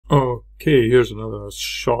Okay, here's another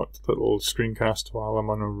short little screencast while I'm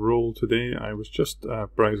on a roll today. I was just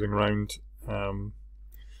browsing around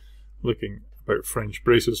looking about French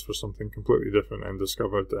braces for something completely different and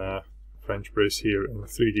discovered a French brace here in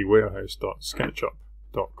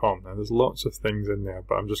 3dwarehouse.sketchup.com. Now there's lots of things in there,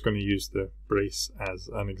 but I'm just going to use the brace as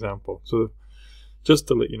an example. So just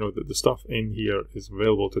to let you know that the stuff in here is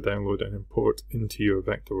available to download and import into your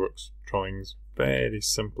Vectorworks drawings very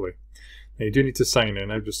simply. Now you do need to sign in.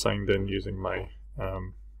 I've just signed in using my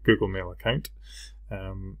Google Mail account,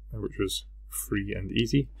 which was free and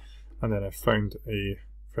easy. And then I found a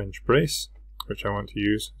French brace, which I want to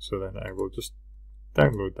use, so then I will just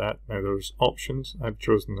download that. Now there's options. I've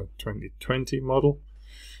chosen the 2020 model.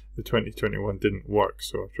 The 2021 didn't work,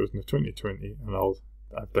 so I've chosen the 2020, and I've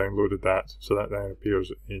downloaded that, so that then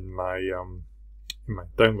appears in my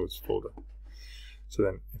downloads folder. So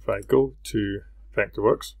then if I go to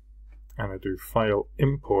Vectorworks and I do File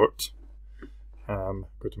Import,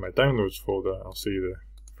 go to my downloads folder, I'll see the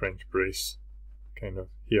French brace kind of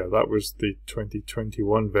here. That was the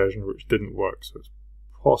 2021 version which didn't work, so it's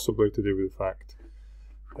possibly to do with the fact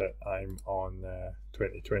that I'm on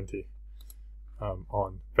 2020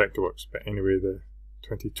 on Vectorworks. But anyway, the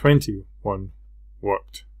 2021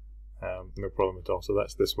 worked, no problem at all. So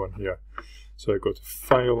that's this one here. So I go to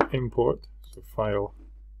File Import, so File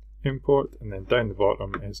Import, and then down the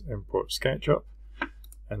bottom is Import SketchUp,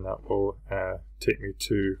 and that will take me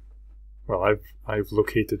to, well, I've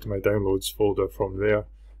located my downloads folder from there,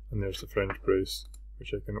 and there's the French brace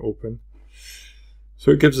which I can open.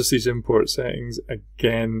 So it gives us these import settings.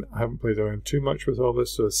 Again, I haven't played around too much with all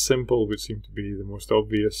this, so simple would seem to be the most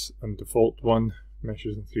obvious and default one.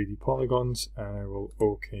 Meshes in 3D polygons, and I will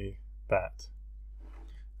OK that.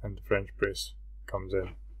 And the French brace comes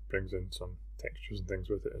in, brings in some textures and things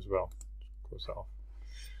with it as well. Close that off.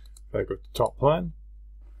 If I go to top plan,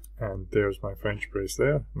 and there's my French brace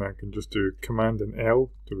there, and I can just do Command and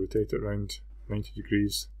L to rotate it around 90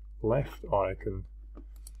 degrees left, or I can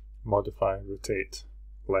modify rotate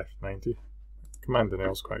left 90. Command and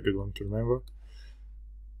L is quite a good one to remember.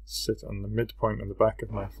 Sit on the midpoint on the back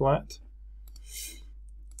of my flat.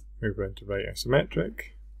 Move around to right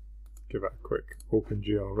isometric, give it a quick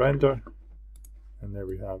OpenGL render, and there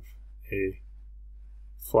we have a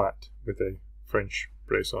flat with a French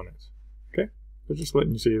brace on it. Okay, so just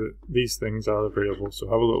letting you see that these things are available, so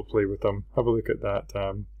have a little play with them, have a look at that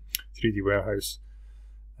 3D warehouse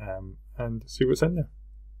and see what's in there.